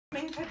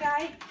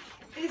tonight.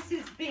 This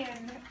has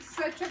been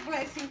such a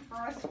blessing for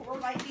us four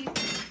ladies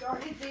who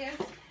started this.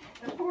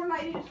 The four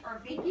ladies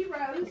are Vicki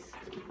Rose,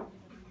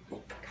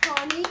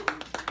 Connie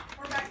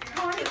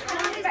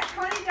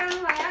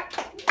Dunlap,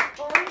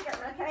 Lori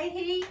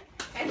McCahey,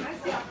 and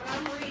myself,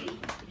 and I'm Reedy.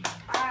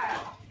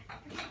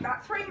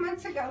 About 3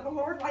 months ago, the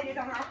Lord laid it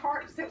on our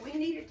hearts that we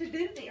needed to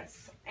do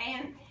this.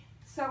 And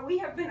so we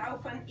have been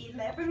open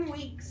 11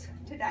 weeks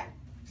today.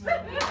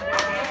 What He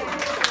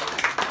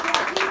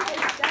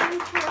has done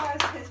for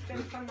us has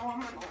been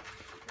phenomenal.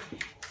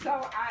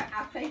 So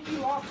I thank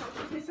you all for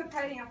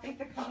participating. I thank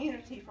the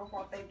community for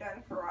what they've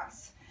done for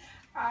us.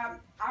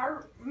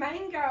 Our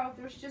main goal,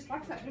 there's just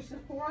like I said, there's the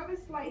four of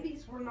us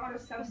ladies. We're not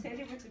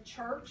associated with the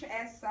church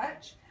as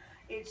such.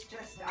 It's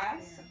just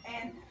us.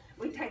 And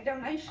we take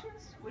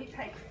donations, we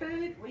take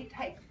food, we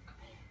take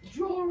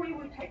jewelry,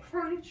 we take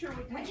furniture,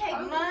 we take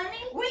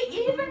money. We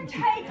even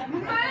take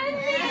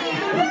money.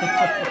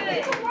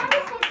 It's a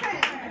wonderful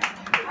thing.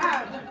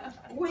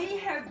 We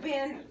have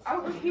been,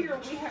 over here,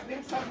 we have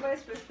been so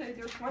blessed with food.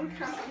 There's one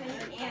company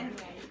in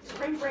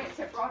Spring Branch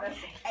that brought us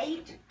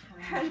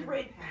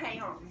 800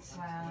 pounds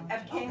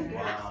of canned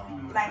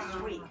goods last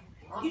week.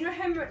 You know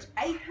how much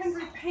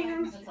 800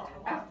 pounds of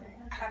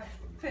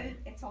food?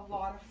 It's a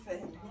lot of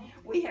food.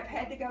 We have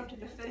had to go to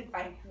the food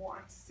bank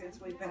once since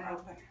we've been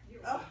open.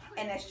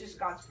 And that's just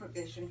God's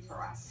provision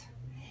for us.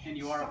 And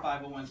you are a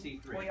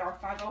 501c3. We are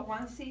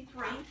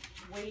 501c3.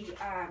 We,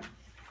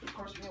 of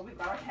course, we've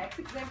got our tax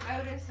exempt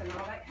notice and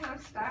all that kind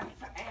of stuff.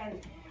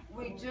 And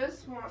we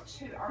just want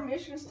to, our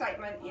mission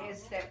statement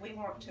is that we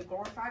want to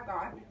glorify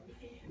God.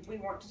 We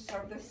want to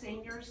serve the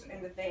seniors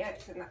and the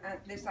vets and the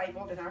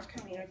disabled in our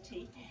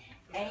community.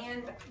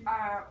 And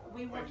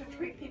we want to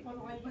treat people the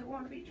way we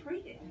want to be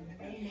treated.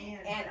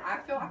 Amen. And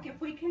I feel like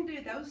if we can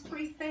do those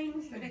three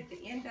things, that at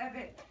the end of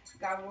it,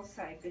 God will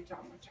say, good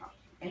job, my child.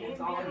 And it's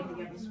all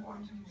any of us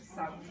want.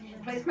 So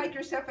please make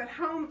yourself at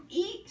home,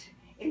 eat,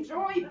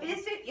 enjoy,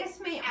 visit. Yes,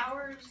 ma'am.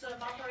 Hours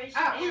of operation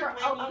we are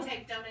and when you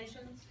take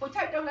donations? We'll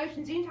take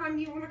donations anytime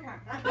you want to come.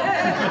 We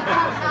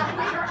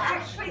are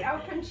actually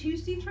open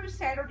Tuesday through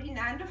Saturday,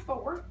 9 to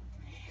 4.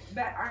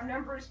 But our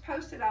number is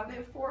posted. I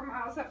live 4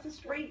 miles up the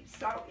street,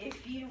 so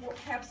if you will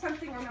have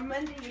something on a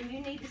Monday and you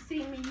need to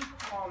see me, you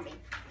call me.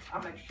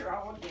 I'll make sure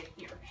I will get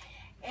here.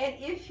 And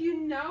if you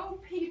know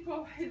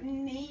people who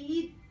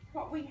need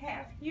what we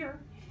have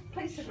here,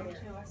 please send them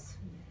to us.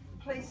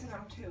 Please send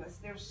them to us.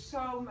 There's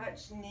so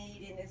much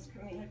need in this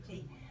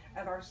community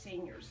of our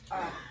seniors.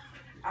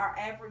 Our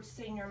average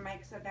senior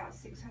makes about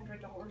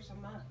 $600 a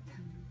month.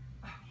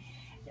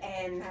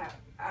 And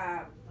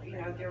you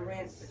know, their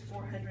rent's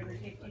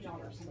 $450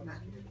 a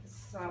month.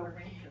 So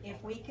if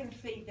we can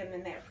feed them,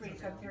 then that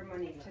frees up their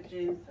money to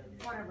do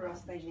whatever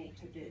else they need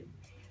to do.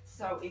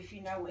 So if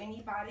you know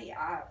anybody,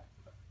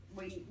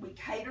 we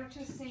cater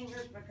to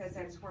seniors because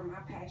that's where my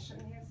passion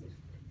is.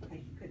 If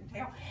you couldn't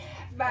tell,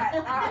 but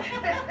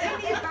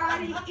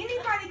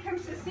anybody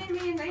comes to see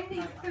me and they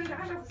need food,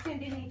 I don't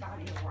send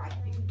anybody away.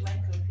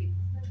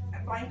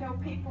 Blanco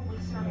people, we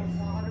serve a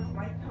lot of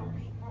Blanco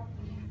people.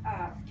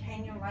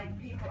 Canyon Lake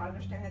people, I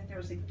understand that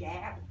there's a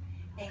gap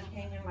in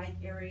Canyon Lake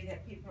area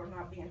that people are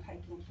not being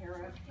taken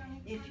care of.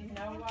 If you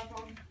know of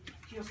them,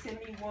 you'll send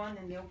me one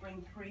and they'll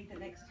bring 3 the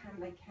next time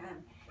they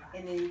come,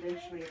 and then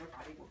eventually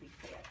everybody will be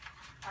fed.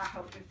 I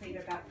hope to feed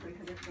about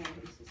 300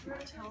 families this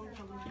month.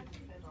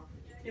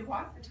 Do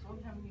what?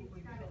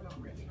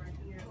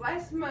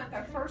 Last month,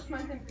 our first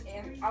month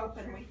in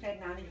open, we fed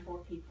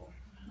 94 people.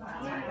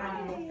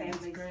 94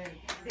 families.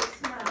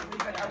 This month we've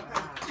been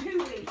open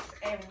 2 weeks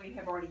and we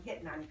have already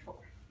hit 94.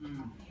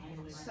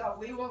 So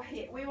we will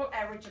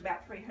average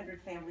about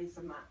 300 families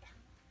a month.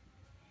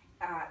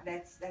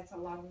 That's a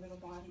lot of little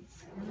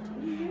bodies.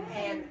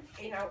 And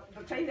you know,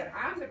 the thing that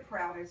I'm the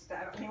proudest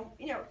of, I mean,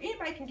 you know,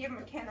 anybody can give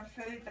them a can of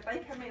food, but they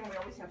come in, we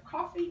always have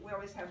coffee, we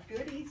always have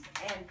goodies,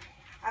 and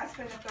I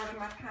spend a third of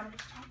my time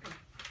just talking.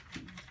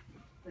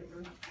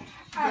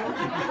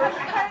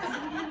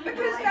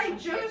 Because they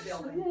just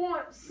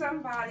want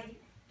somebody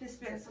to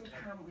spend some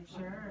time with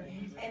you.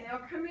 And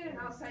they'll come in and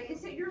I'll say,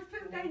 is it your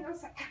food day? And they'll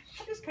say,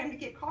 I just came to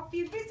get coffee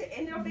and visit.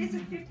 And they'll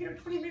visit 15 or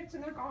 20 minutes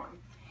and they're gone.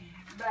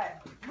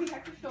 But we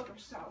have to fill their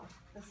soul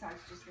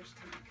besides just their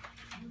stomach.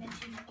 You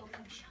mentioned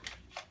open shop.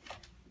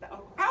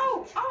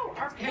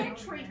 Our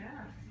pantry.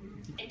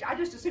 I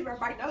just assume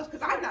everybody knows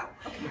because I know.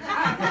 A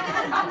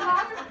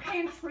lot of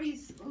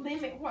pantries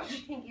limit what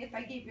you can get.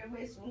 They give you a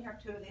list and you have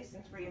 2 of this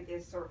and 3 of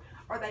this, or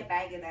they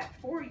bag it up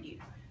for you.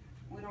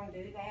 We don't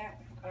do that.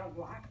 I don't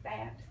like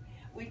that.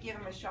 We give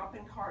them a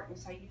shopping cart and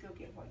say, you go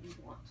get what you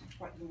want,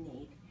 what you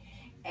need.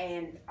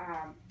 And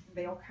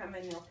they'll come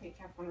in and they'll pick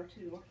up 1 or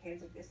 2 little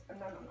cans of this.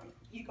 No.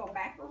 You go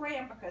back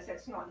around because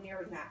that's not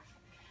near enough.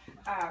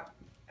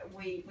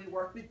 We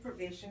work with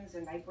provisions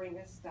and they bring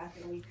us stuff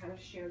and we kind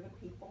of share the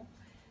people.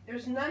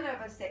 There's none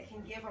of us that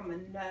can give them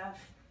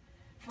enough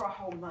for a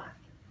whole month.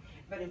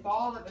 But if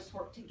all of us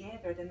work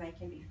together, then they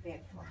can be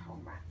fed for a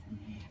whole month.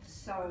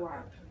 So,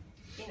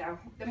 you know,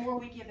 the more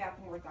we give out,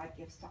 the more God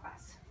gives to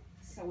us.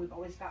 so we've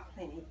always got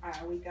plenty.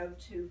 We go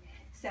to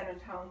San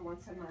Antonio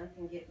once a month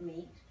and get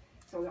meat.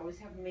 So we always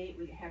have meat,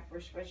 we have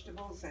fresh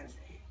vegetables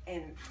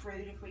and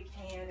fruit if we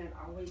can, and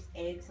always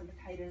eggs and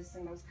potatoes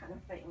and those kind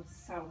of things.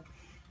 So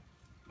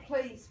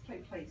please,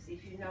 please, please,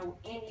 if you know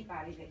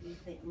anybody that you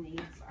think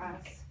needs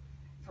us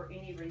for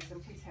any reason,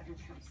 please have them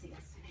come see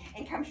us.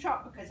 And come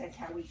shop, because that's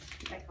how we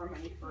make our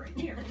money for a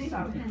year. So,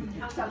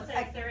 I was gonna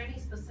say, is there any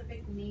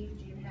specific need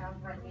you have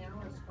right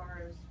now as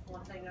far as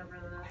one thing over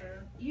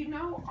another? you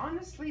know,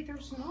 honestly,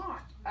 there's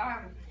not.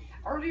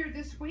 Earlier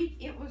this week,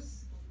 it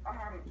was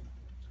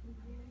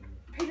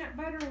peanut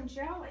butter and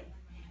jelly.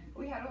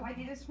 We had a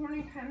lady this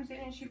morning comes in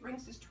and she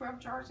brings us 12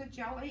 jars of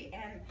jelly,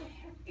 and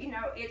you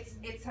know,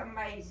 it's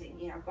amazing.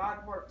 You know,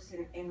 God works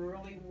in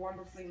really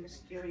wonderfully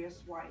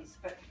mysterious ways.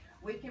 But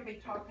we can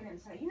be talking and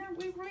say, you know,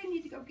 we really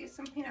need to go get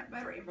some peanut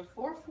butter, and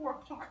before 4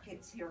 o'clock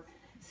gets here,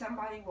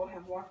 somebody will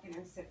have walked in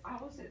and said, I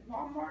was at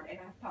Walmart and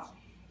I thought,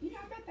 you know,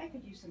 I bet they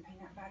could use some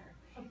peanut butter.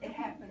 It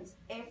happens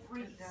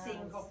every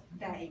single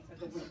day of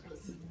the week.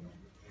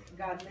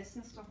 God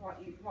listens to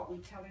what we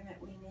tell him that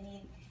we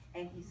need,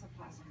 and he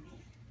supplies our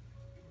need.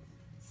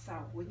 So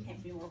we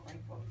can't be more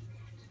grateful.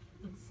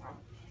 So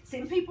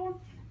send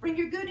people, bring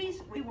your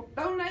goodies. We will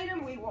donate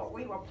them. We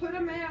will put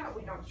them out.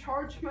 We don't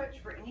charge much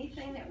for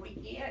anything that we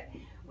get.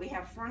 We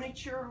have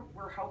furniture.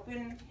 We're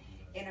hoping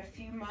in a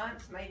few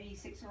months, maybe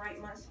 6 or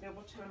 8 months, to be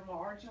able to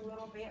enlarge a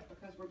little bit,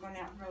 because we're going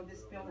to outgrow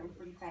this building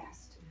pretty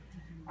fast,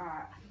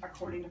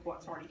 according to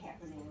what's already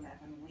happened in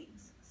 11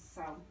 weeks.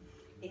 So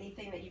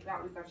anything that you've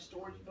got, we've got a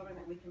storage building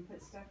that we can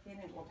put stuff in,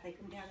 and we'll take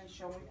them down and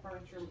show them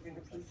furniture. We're going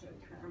to piece at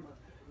a time, or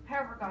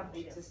however God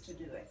leads us to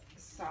do it.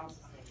 So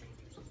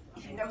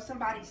if you know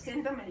somebody,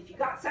 send them, and if you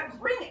got something,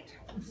 bring it.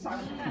 So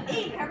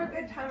Eve, have a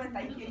good time, and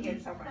thank you again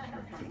so much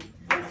for coming.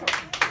 Thank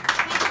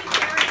you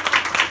very much.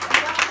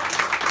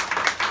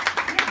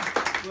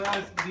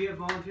 Well, do you have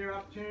volunteer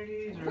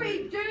opportunities? Or?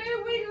 We do.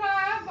 We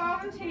love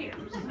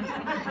volunteers.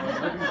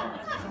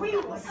 We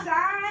will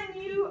sign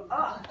you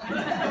up.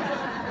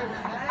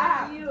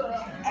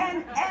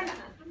 And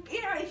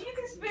you know, if you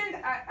can spend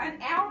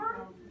an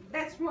hour,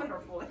 that's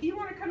wonderful. If you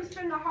want to come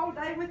spend the whole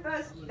day with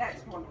us,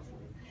 that's wonderful.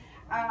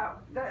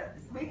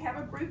 We have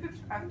a group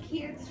of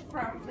kids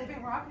from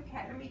Living Rock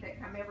Academy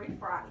that come every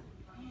Friday.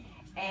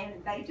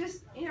 And they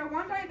just, you know,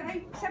 one day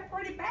they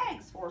separated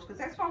bags for us, because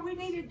that's what we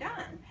needed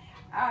done.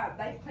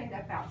 They've cleaned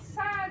up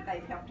outside.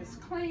 They've helped us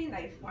clean.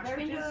 They've washed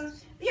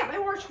windows. Yeah, they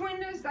washed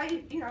windows.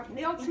 They, you know,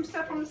 nailed some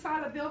stuff on the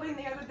side of the building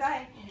the other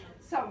day.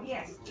 So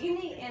yes,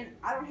 and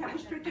I don't have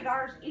restricted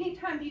hours.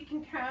 Anytime you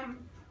can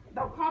come.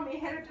 Don't call me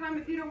ahead of time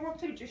if you don't want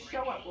to. Just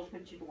show up. We'll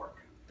put you to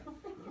work.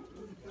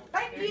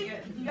 Thank you.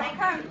 Y'all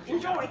come.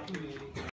 Enjoy.